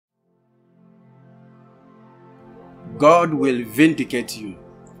God will vindicate you.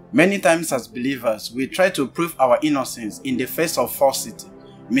 Many times as believers, we try to prove our innocence in the face of falsity,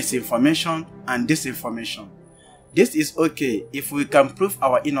 misinformation, and disinformation. This is okay if we can prove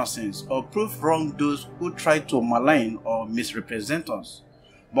our innocence or prove wrong those who try to malign or misrepresent us.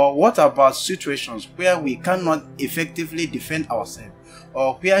 But what about situations where we cannot effectively defend ourselves,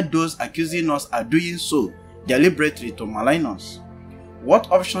 or where those accusing us are doing so deliberately to malign us?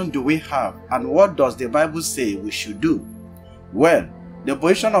 What option do we have, and what does the Bible say we should do? Well, the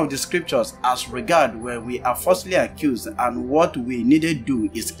position of the scriptures as regard where we are falsely accused and what we needed do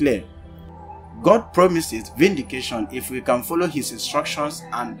is clear. God promises vindication if we can follow His instructions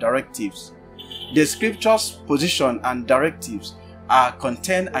and directives. The scriptures' position and directives are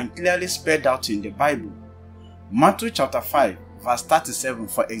contained and clearly spelled out in the Bible. Matthew chapter 5 verse 37,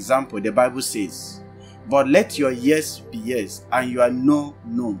 for example, the Bible says, "But let your yes be yes, and your no,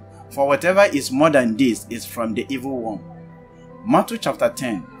 no. For whatever is more than this is from the evil one." Matthew chapter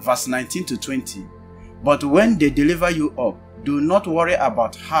 10 verse 19 to 20, "But when they deliver you up, do not worry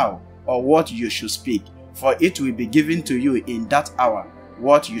about how or what you should speak, for it will be given to you in that hour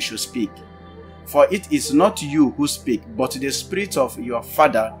what you should speak. For it is not you who speak, but the Spirit of your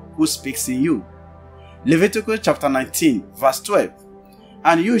Father who speaks in you." Leviticus chapter 19 verse 12,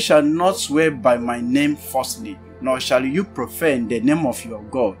 "And you shall not swear by my name falsely, nor shall you profane the name of your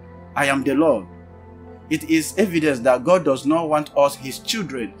God. I am the Lord." It is evidence that God does not want us, His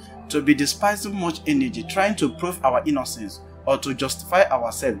children, to be despising much energy trying to prove our innocence or to justify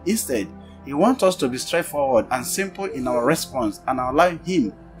ourselves. Instead, He wants us to be straightforward and simple in our response and allow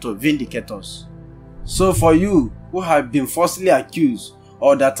Him to vindicate us. So for you who have been falsely accused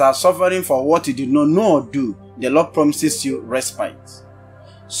or that are suffering for what you did not know or do, the Lord promises you respite.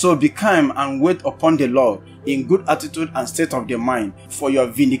 So be calm and wait upon the Lord in good attitude and state of the mind, for your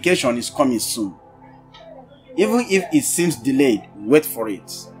vindication is coming soon. Even if it seems delayed, wait for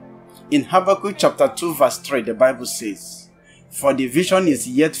it. In Habakkuk chapter 2 verse 3, the Bible says, "For the vision is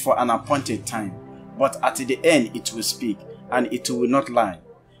yet for an appointed time, but at the end it will speak, and it will not lie.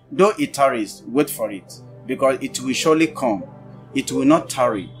 Though it tarries, wait for it, because it will surely come. It will not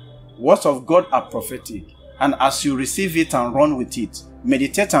tarry." Words of God are prophetic, and as you receive it and run with it,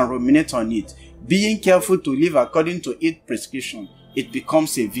 meditate and ruminate on it, being careful to live according to its prescription, it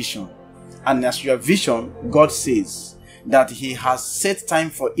becomes a vision. And as your vision, God says that He has set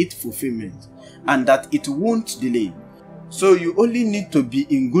time for its fulfillment, and that it won't delay. So you only need to be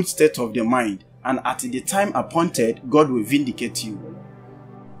in good state of the mind, and at the time appointed, God will vindicate you.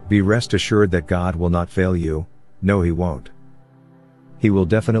 Be rest assured that God will not fail you. No, He won't. He will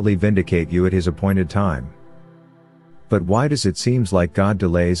definitely vindicate you at His appointed time. But why does it seem like God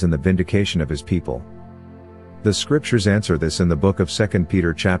delays in the vindication of His people? The scriptures answer this in the book of 2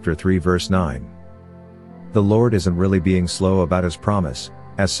 Peter chapter 3 verse 9. The Lord isn't really being slow about His promise,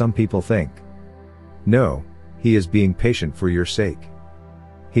 as some people think. No, He is being patient for your sake.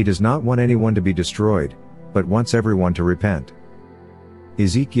 He does not want anyone to be destroyed, but wants everyone to repent.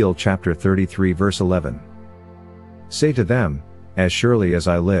 Ezekiel chapter 33 verse 11. "Say to them, as surely as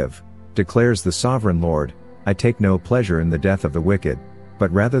I live, declares the sovereign Lord, I take no pleasure in the death of the wicked,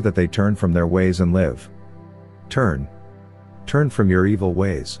 but rather that they turn from their ways and live." Turn from your evil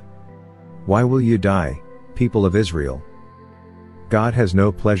ways. Why will you die, people of Israel? God has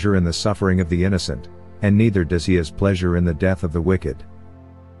no pleasure in the suffering of the innocent, and neither does He have pleasure in the death of the wicked.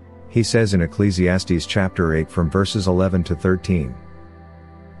 He says in Ecclesiastes chapter 8 from verses 11 to 13,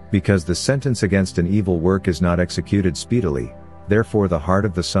 "Because the sentence against an evil work is not executed speedily, therefore the heart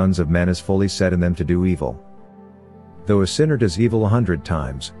of the sons of men is fully set in them to do evil. Though a sinner does evil 100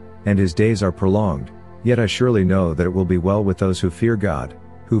 times, and his days are prolonged, yet I surely know that it will be well with those who fear God,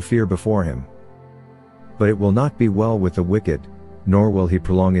 who fear before Him. But it will not be well with the wicked, nor will he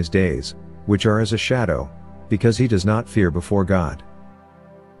prolong his days, which are as a shadow, because he does not fear before God."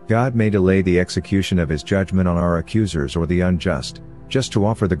 God may delay the execution of His judgment on our accusers or the unjust, just to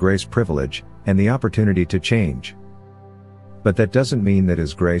offer the grace privilege, and the opportunity to change. But that doesn't mean that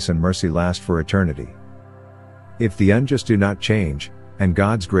His grace and mercy last for eternity. If the unjust do not change, and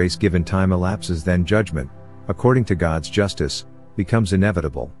God's grace given time elapses, then judgment, according to God's justice, becomes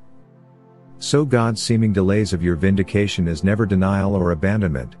inevitable. So God's seeming delays of your vindication is never denial or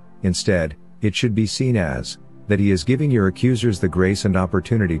abandonment. Instead, it should be seen as that He is giving your accusers the grace and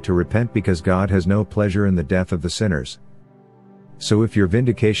opportunity to repent, because God has no pleasure in the death of the sinners. So if your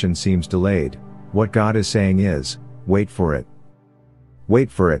vindication seems delayed, what God is saying is, wait for it. Wait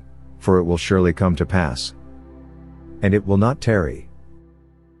for it, for it will surely come to pass. And it will not tarry.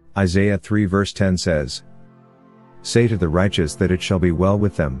 Isaiah 3 verse 10 says, "Say to the righteous that it shall be well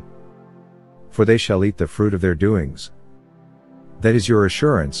with them. for they shall eat the fruit of their doings. That is your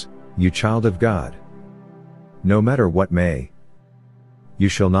assurance, you child of God. No matter what may, you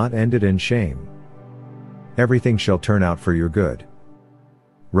shall not end it in shame. Everything shall turn out for your good.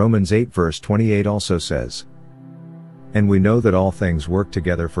 Romans 8 verse 28 also says, and we know that all things work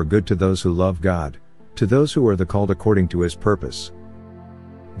together for good to those who love God, to those who are the called according to His purpose.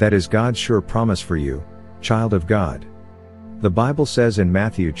 That is God's sure promise for you, child of God. The Bible says in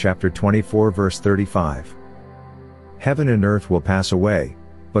Matthew chapter 24 verse 35, heaven and earth will pass away,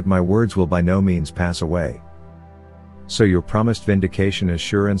 but my words will by no means pass away. So your promised vindication is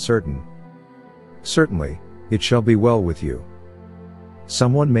sure and certain. Certainly, it shall be well with you.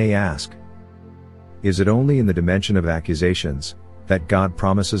 Someone may ask, is it only in the dimension of accusations that God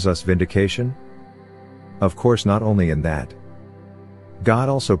promises us vindication? Of course, not only in that. God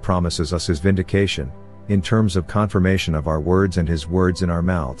also promises us His vindication in terms of confirmation of our words and His words in our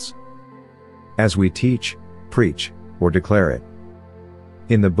mouths, as we teach, preach, or declare it.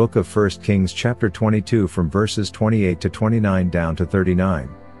 In the book of 1 Kings chapter 22 from verses 28 to 29 down to 39,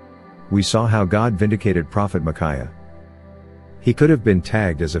 we saw how God vindicated prophet Micaiah. He could have been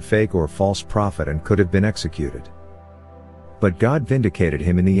tagged as a fake or false prophet and could have been executed. But God vindicated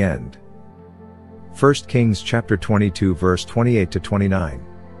him in the end. 1 Kings chapter 22 verse 28 to 29.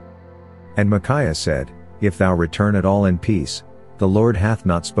 And Micaiah said, if thou return at all in peace, the Lord hath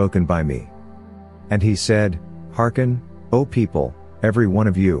not spoken by me. And he said, hearken, O people, every one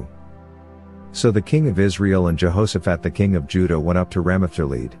of you. So the king of Israel and Jehoshaphat the king of Judah went up to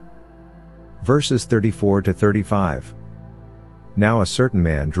Ramoth-Gilead. Verses 34 to 35. Now a certain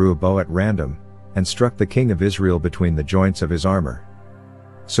man drew a bow at random, and struck the king of Israel between the joints of his armor.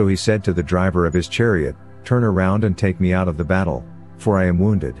 So he said to the driver of his chariot, turn around and take me out of the battle, for I am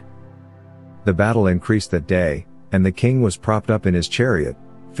wounded. The battle increased that day, and the king was propped up in his chariot,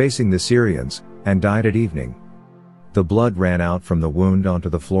 facing the Syrians, and died at evening. The blood ran out from the wound onto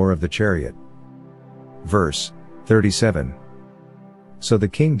the floor of the chariot. Verse 37. So the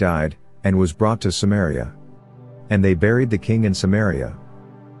king died, and was brought to Samaria. And they buried the king in Samaria.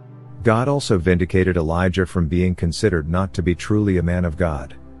 God also vindicated Elijah from being considered not to be truly a man of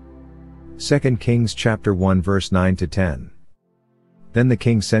God. 2 Kings chapter 1 verse 9 to 10. Then the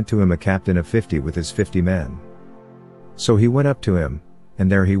king sent to him a captain of 50 with his 50 men. So he went up to him, and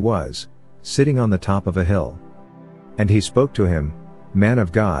there he was, sitting on the top of a hill. And he spoke to him, man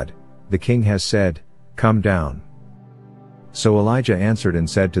of God, the king has said, come down. So Elijah answered and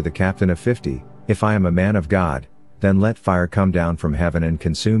said to the captain of 50, if I am a man of God, then let fire come down from heaven and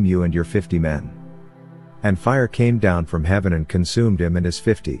consume you and your 50 men. And fire came down from heaven and consumed him and his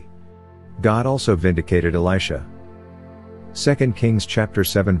 50. God also vindicated Elisha. 2 Kings chapter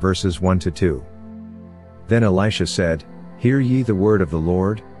 7 verses 1 to 2. Then Elisha said, hear ye the word of the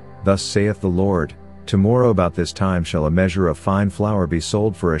Lord, thus saith the Lord, tomorrow about this time shall a measure of fine flour be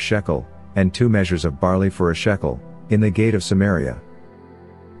sold for a shekel, and 2 measures of barley for a shekel, in the gate of Samaria.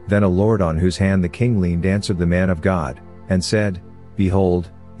 Then a lord on whose hand the king leaned answered the man of God, and said,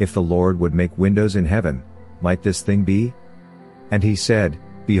 behold, if the Lord would make windows in heaven, might this thing be? And he said,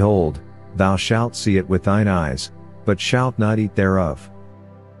 behold, thou shalt see it with thine eyes, but shalt not eat thereof.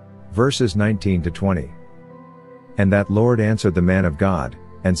 Verses 19 to 20. And that Lord answered the man of God,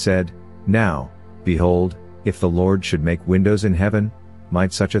 and said, now, behold, if the Lord should make windows in heaven,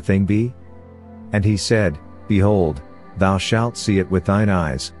 might such a thing be? And he said, behold, thou shalt see it with thine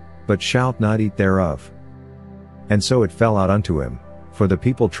eyes, but shalt not eat thereof. And so it fell out unto him, for the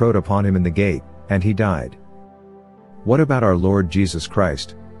people trode upon him in the gate, and he died. What about our Lord Jesus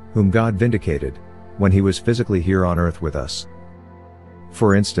Christ, whom God vindicated, when he was physically here on earth with us?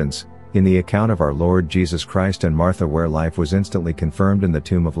 For instance, in the account of our Lord Jesus Christ and Martha where life was instantly confirmed in the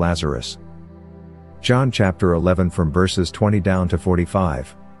tomb of Lazarus. John chapter 11 from verses 20 down to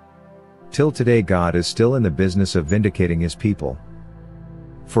 45. Till today God is still in the business of vindicating His people.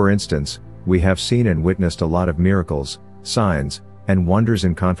 For instance, we have seen and witnessed a lot of miracles, signs, and wonders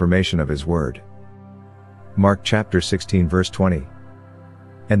in confirmation of His word. Mark chapter 16 verse 20.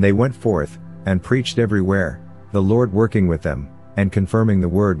 And they went forth, and preached everywhere, the Lord working with them, and confirming the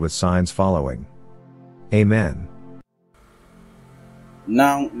word with signs following. Amen.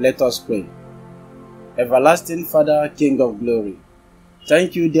 Now let us pray. Everlasting Father, King of glory,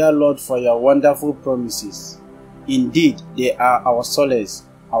 thank you, dear Lord, for your wonderful promises. Indeed, they are our solace,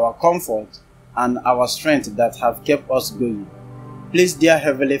 our comfort, and our strength that have kept us going. Please, dear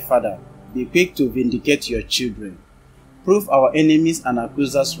Heavenly Father, be quick to vindicate your children. Prove our enemies and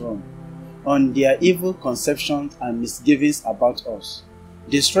accusers wrong on their evil conceptions and misgivings about us.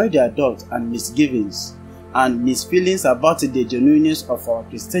 Destroy their doubts and misgivings and misfeelings about the genuineness of our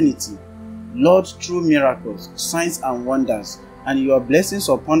Christianity. Lord, through miracles, signs and wonders, and your blessings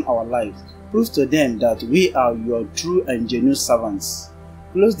upon our lives, prove to them that we are your true and genuine servants.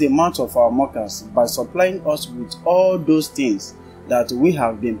 Close the mouth of our mockers by supplying us with all those things that we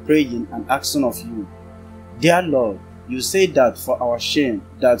have been praying and asking of you. Dear Lord, you say that for our shame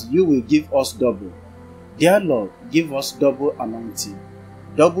that you will give us double. Dear Lord, give us double anointing,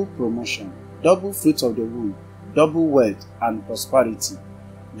 double promotion, double fruit of the womb, double wealth and prosperity,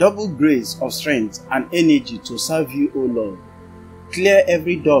 double grace of strength and energy to serve you, O Lord. Clear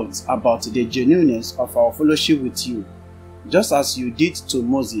every doubt about the genuineness of our fellowship with you, just as you did to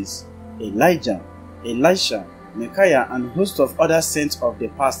Moses, Elijah, Elisha, Micaiah, and a host of other saints of the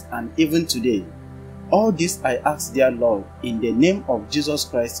past and even today. All this I ask, dear Lord, in the name of Jesus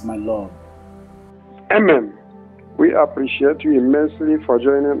Christ, my Lord. Amen. We appreciate you immensely for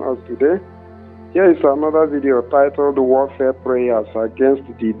joining us today. Here is another video titled Warfare Prayers Against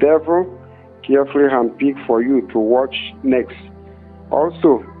the Devil, carefully handpicked for you to watch next.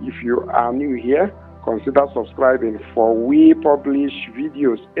 Also, if you are new here, consider subscribing, for we publish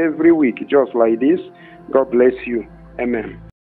videos every week just like this. God bless you. Amen.